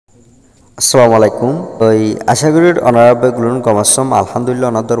আসসালামু আলাইকুম। ওই আশা করি অনারাবে গুলুন কমাসম আলহামদুলিল্লাহ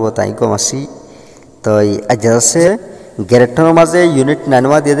অনাদর বতাই কমাসি তো আজ আছে গ্যারেক্টরের মাঝে ইউনিট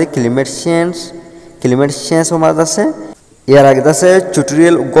 9 দিয়ে ক্লিমেট চেঞ্জ মাঝ আছে ইয়ার আগে আছে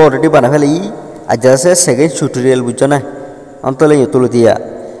টিউটোরিয়াল অলরেডি বানা ফেলে আজ আছে সেকেন্ড টিউটোরিয়াল বুঝছো না অন্তলে তুলে দিয়া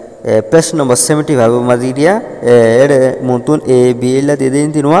পেজ নম্বর 75 মাঝি দিয়া এর মতুন এ বি এলা দিয়ে দিন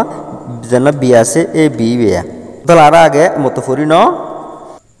তিনওয়া জানা বি আছে এ বি বিয়া তো আর আগে মতো ফুরি ন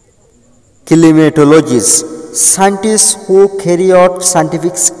Climatologists, scientists who carry out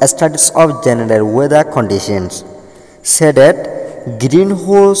scientific studies of general weather conditions, say that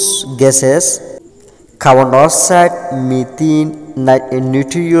greenhouse gases, carbon dioxide, methane,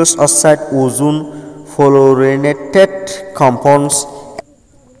 nitrous oxide, ozone, fluorinated compounds,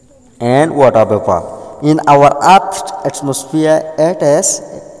 and water vapor in our Earth's atmosphere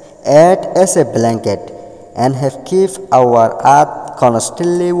act as a blanket and have kept our Earth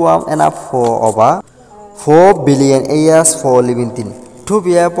constantly warm enough for over 4 billion years for living things to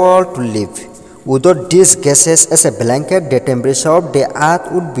be able to live. Without these gases as a blanket, the temperature of the Earth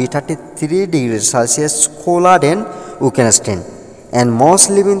would be 33 degrees Celsius cooler than we can stand, and most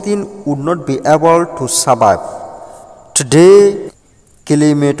living things would not be able to survive. Today,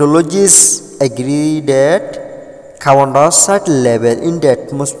 climatologists agree that carbon dioxide levels in the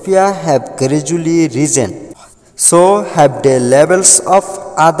atmosphere have gradually risen. So have the levels of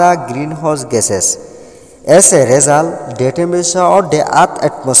other greenhouse gases. As a result, the temperature of the Earth's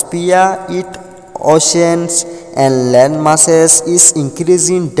atmosphere, its oceans and land masses is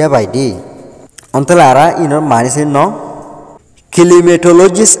increasing day by day. Until ara inor manisin no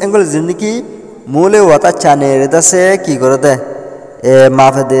climatologists engol zindagi mule wata chane redase ki gorode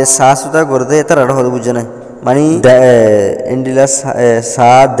mafade sasuta gorode tara hodo bujane mani endila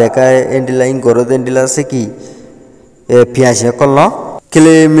sa deka endila in gorode endila se ki পিয়াসে call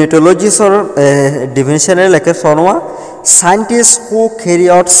climatologists or definition like sonwa scientists who carry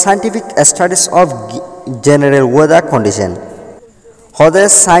out scientific studies of general weather condition hode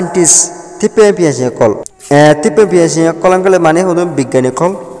scientists tipe piyaje kol angale mane hodo bigyani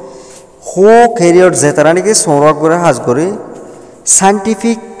kol who carry out zetarani ki sonwa gore haj gore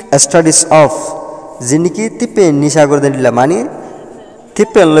scientific studies of jiniki tipe nisha gore den dilla mani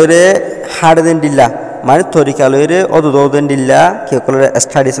tipe lore hard den dilla মানে তরিকা লইরে অদুদন দিল্লা কি কলরে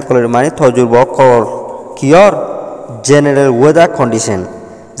studies কলরে মানে তজুরবা কর কিয়র general weather condition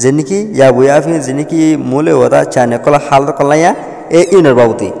যেনিকি ইয়া বুয়াফি যেনিকি মূলে ওদা চানে কলা হাল কলায়া এ ইনর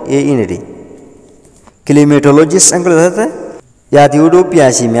বাউতি এ ইনরি ক্লিমেটোলজিস্ট uncle date yeah দিউডু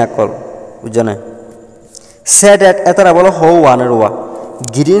পিয়াসি মিয়াকল বুঝনা say that এতারা বলো হো ওয়ানের ওয়া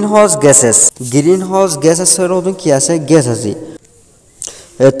গ্রিন হাউস গ্যাসেস এর মধ্যে কি আছে গ্যাস আছে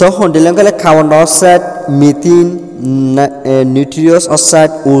তখন দিলাম গেলে carbon dioxide methane nutritious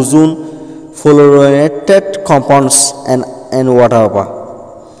oxide ozone fluorinated compounds and water vapour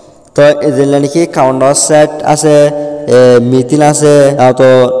তো এজেলা নাকি কার্বন ডাইঅক্সাইড আছে মিথেন আছে আর তো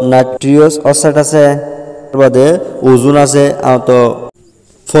নাইট্রিয়াস অক্সাইড আছে বাদে ওজোন আছে আর তো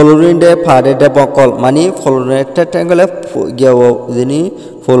ফ্লোরিন দে ফাদে দে বকল মানে ফ্লোরিনেটেড গেলে গিয়াও যিনি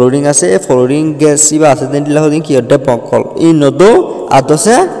ফ্লোরিন আছে ফ্লোরিন গ্যাস ইবা আছে দেন দিলা হদিন কি দে বকল ই নদো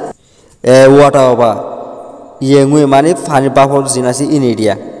আদসে ওয়াটার ভেপার ইয়েঙ্গুই মানে পানি বাফর জিনাসি ইন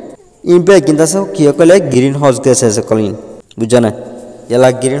এরিয়া ইনপে কিন্তাছে কি কলে গ্রিন হাউস গ্যাসেস কলিন বুঝনা এলা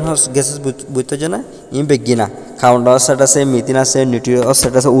গ্রিন হাউস গ্যাসেস বুঝতে জানা ইনপে গিনা কার্বন ডাইঅক্সাইড আছে মিথেন আছে নিউট্রিয়াস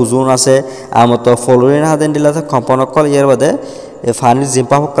অক্সাইড আছে ওজোন আছে আমত ফ্লোরিন হাদেন দিলা কম্পাউন্ড কল ইয়ার বাদে পানির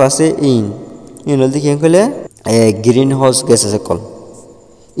জিম্পা ফকল আছে ইন হলদি কি কলে green house gases call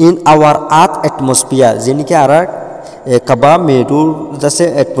in our earth atmosphere যেনিকে R kaba medu jase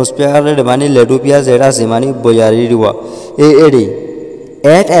atmosphere re mani ledu pia jera se mani boyari riwa eri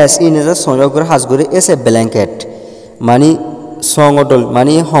at as in a sonjogor hasgori as a blanket mani songotol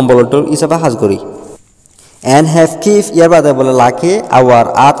mani hombolotol isaba hasgori and have keep yarbada bola lake our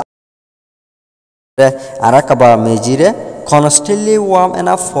earth arakaba mejire constantly warm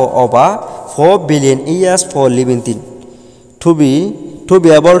enough for over 4 billion years for living thing to be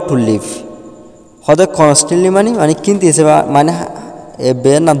able to live হদে constantly মানে কিনতে হিসেবে মানে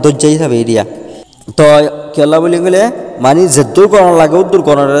বে না দজ্জা হিসাবে area তো কেলা বলি গেলে মানে যে দুর্গণন লাগে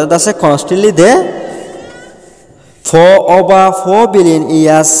দুর্গণন আছে কনস্ট্যান্টলি দে over 4 billion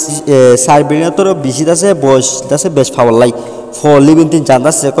years 4 billion তোর বেশি আছে বয়স আছে বেশ পাওয়ার লাই ফর লিভিং তিন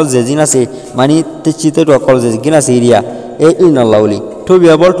জানতা সে কল যে জিন আছে মানে তে চিতে তো কল যে জিন আছে area A in লাউলি two be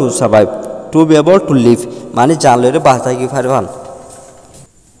able to survive two be able to leave মানে জানলে বাঁচা কি পারবান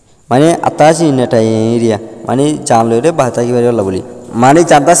মানে আতাজি নেটা এরিয়া মানে জানলে বাঁচা কি পারবা বলি মানে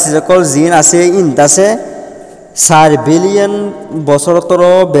জানতা সে কল জিন আছে ইন আছে 4 বিলিয়ন বছরতর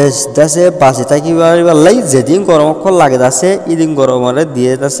বেশ দাসে বাঁচি থাকিবার লাই যেদিন গরম লাগে দাসে ইদিন গরমরে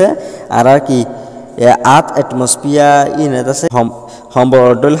দিয়ে দাসে আর কি আত অ্যাটমসফিয়ার ইনে দাসে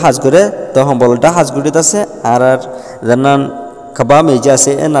সম্বলডল হাজ করে তো সম্বলটা হাজ করে দাসে আর জানান খাবা মেজে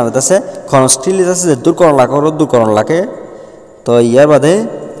আছে এ না দাসে কনস্টিলি দাসে যে দূর করণ লাগে তো ইয়ার বাদে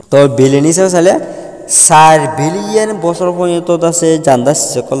তো বিলিয়ন হিসাবে চাইলে 4 বিলিয়ন বছর পর্যন্ত আছে জানদা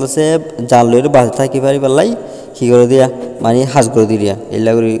সকল আছে জানলের বাঁচি থাকি পারি পেলাই কি করে দিয়া মানে হাজ করে দিয়া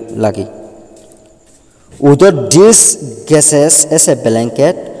এলা করে লাগি উদর dish gases S A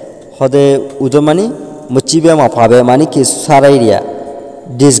blanket হদে উদর মানে মুচিবে মাফাবে মানে কি সারাই দিয়া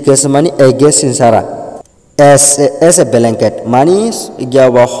ডিস গ্যাস মানে এ gas Sara S A blanket মানে গিয়া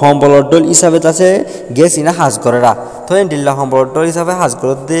সম্বলর দল হিসাবে আছে গ্যাস ইনা হাজ করে তো ইন্ডিল্লা সম্বলর দল হিসাবে হাজ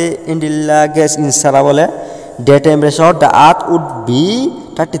করে দে ইন্ডিল্লা গ্যাস ইনসারা বলে the temperature of the earth would be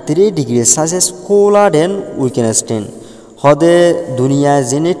 33 degrees Celsius cooler than we can stand হদে দুনিয়া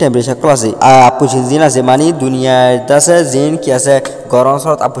যিনি টেম্পারেচার কল আছে আপুসিন জিন আছে মানে দুনিয়ার দাসে জিন কি আছে গরম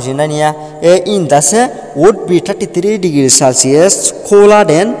সরত আপুসিন না নিয়া এ ইন দাসে would be 33 degrees Celsius cooler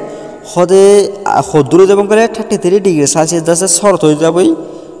than হদে হদুরে যাব করে 33 ডিগ্রি সেলসিয়াস দাসে শরত হয়ে যাবই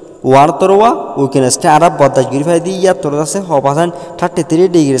ওয়ার তরওয়া উই ক্যান স্টে আরব বদাজ গিরিফাই দি ইয়া তোর দাসে হবাসান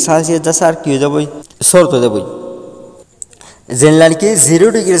 33 ডিগ্রি সেলসিয়াস দাসে আর কি হয়ে যাবই শরত হয়ে যাবই জেনলান কি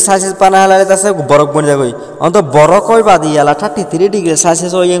 0 ডিগ্রি সেলসিয়াস পানা হালালে দাসে বরফ বনে যাবই অন্ত বরফ কই বাদি ইয়ালা 33 ডিগ্রি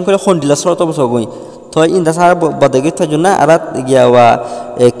সেলসিয়াস ওই এন করে খন্ডিলা শরত বসবই তো ইন দাসে আর বদাজ গির জন্য আর গিয়া ওয়া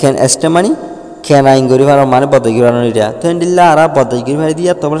ক্যান স্টে মানি কেনাইন গরি ভাড়া মানে বদাই গিরানো দিয়া তো ইন্ডিল্লা আর বদাই গির ভাড়া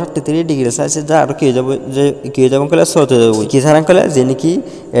দিয়া তোমার 33 ডিগ্রি সেলসিয়াস যা আর কি হয়ে যাবে যে কি হয়ে যাবে কলে সরতে যাবে কি সারান কলে যে নাকি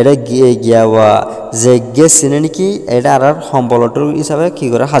এটা গিয়া ওয়া যে গ্যাস সিনে নাকি এটা আর সম্বলটোর হিসাবে কি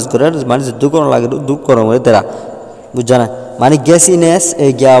করে হাজ করে মানে যে দুঃখ লাগে দুঃখ গরম করে দেরা বুঝছ না মানে গ্যাস ইনেস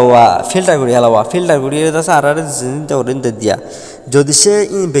গিয়া ওয়া ফিল্টার করি হালাওয়া ফিল্টার করি আছে আর দিয়া যদি সে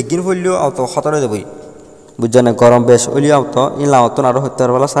বেগিন হইলেও অত খতরে যাবই বুঝছ না গরম বেশ হইলেও অত ইলামত আরো হত্যা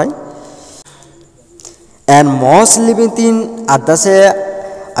বেলা চাই and most living thing adase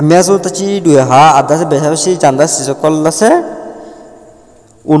amyazo tachi duha adase behavior janda sikol ase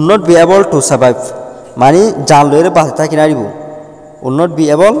would not be able to survive mani janloire bache thaki naribo would not be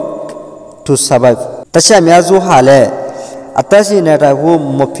able to survive tachi amyazo hale atashi neta go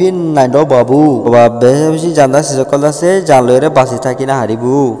mofin naido babu ba behavior janda sikol ase janloire bache thaki na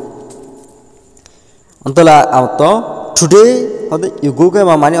haribu antola auto today হদে ইগোকে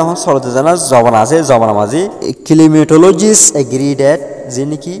মানে এখন সরতে জানা জবান আছে জবান মাঝে ক্লিমেটোলজিস্ট agri that যে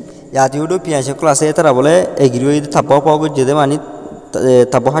নাকি ইয়াতিউডো পিয়াসে ক্লাসে তারা বলে এগ্রি হয়ে থাপ্পা পাওয়া যেতে মানে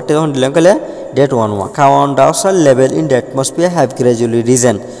থাপ্পা হাঁটতে যখন দিলাম গেলে date 1 carbon dioxide level in the atmosphere have gradually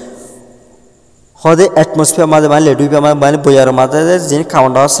reason হদে অ্যাটমসফিয়ার মাঝে মানে লেডুইপা মানে বইয়ার মাঝে যে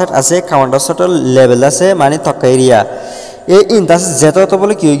কার্বন ডাইঅক্সাইড আছে কার্বন ডাইঅক্সাইডের লেভেল আছে মানে তক্কা এরিয়া এই ইনদাস যেত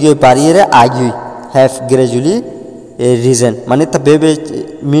বলে কি গিয়ে বাড়িয়ে আগি হ্যাভ গ্রাজুয়ালি রিজন মানে তা বেবে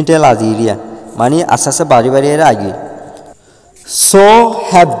মিটেল আজিরিয়া মানে আস্তে আস্তে বাড়ি বাড়ি এর আগে so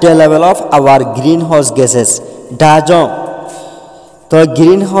have the level of our green house gases does তো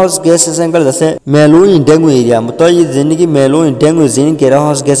গ্রিন হাউস গ্যাসেস এঙ্গল আছে মেলু ইন্ডেঙ্গু এরিয়া তো এই যেনিকি মেলু ইন্ডেঙ্গু জিন green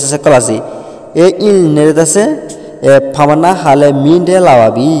house gases কলাসি A in নেদাসে এ ফামানা হালে মিন্ডে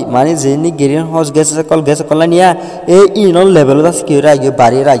লাওয়াবি মানে যেনি গ্রিন হাউস গ্যাসেস কল নিয়া এ ইনল লেভেল দাস কি রাগে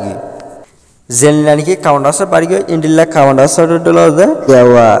বাড়ি রাগে জেনলানিকে কার্বন ডাইঅক্সাইড বাড়ি গিয়ে ইন্ডিল্লা কার্বন ডাইঅক্সাইড দে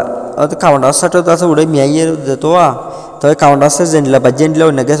দেওয়া তো কার্বন ডাইঅক্সাইড আছে উড়ে মিয়াইয়ের যেতোয়া তো কার্বন ডাইঅক্সাইড জেনলা বা জেনলা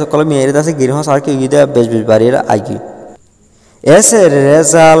অন্য গ্যাস সকল মিয়াইয়ের আছে গ্রিন হাউস আর কি গিয়ে বেশ বেশ বাড়িয়ে আগে এসে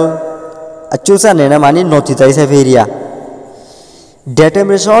রেজাল্ট আচুসা নেনা মানে নথি তাইছে ভেরিয়া the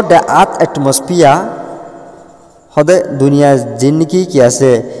temperature of the earth atmosphere হদে দুনিয়া জিন কি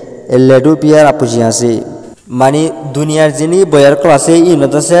আছে লেডু পিয়ার আপুজি আছে মানে দুনিয়ার যিনি বয়ার কল আছে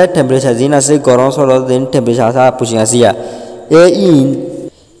ইউনিট আছে টেম্পারেচার জিন আছে গরম সরদ দিন টেম্পারেচার আছে পুষি আসিয়া এ in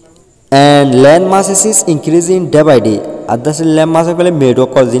and land মাসেস is increasing day by day আদাসে land মাস কলে মেডো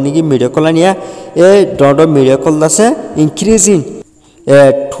কল যিনি কি মেডো কল নিয়া এ ডট মেডো কল আছে ইনক্রিজিং এ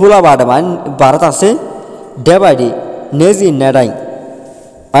ঠুলা বাড়ে মানে বাড়ত আছে ডে বাই ডে নেজি নেডাই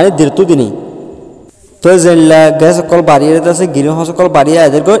মানে দিরতু দিনই তো জেনলা গ্যাস কল বাড়িয়ে আছে গ্রিন হাউস কল বাড়িয়ে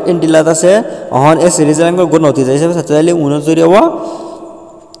এদের গো ইন্ডিলাত আছে অহন এ সিরিজের গো নতি যাইছে সাথে উনত জরিয়া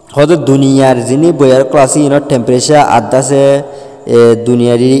হয়তো দুনিয়ার যিনি বয়ার ক্লাসি ইন টেম্পারেচার আদাসে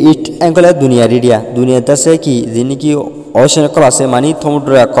দুনিয়ারি ইট এঙ্কলে দুনিয়ারি দিয়া দুনিয়াতে আছে কি যিনি কি ওশান কল আছে মানে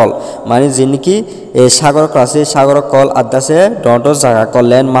সমুদ্র কল মানে যিনি কি সাগর কল আছে সাগর কল আদাসে ডট জায়গা কল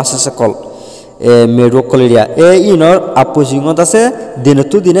ল্যান্ড মাস আছে কল মেডো কলেরিয়া এ ইনর আপুজিঙত আছে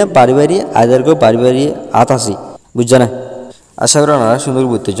দিনতো দিনে বাড়ি বাড়ি আদার গো বাড়ি বাড়ি আত আছে বুঝছ না আশা করি আপনারা সুন্দর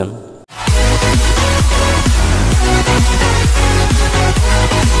বুঝতেছেন।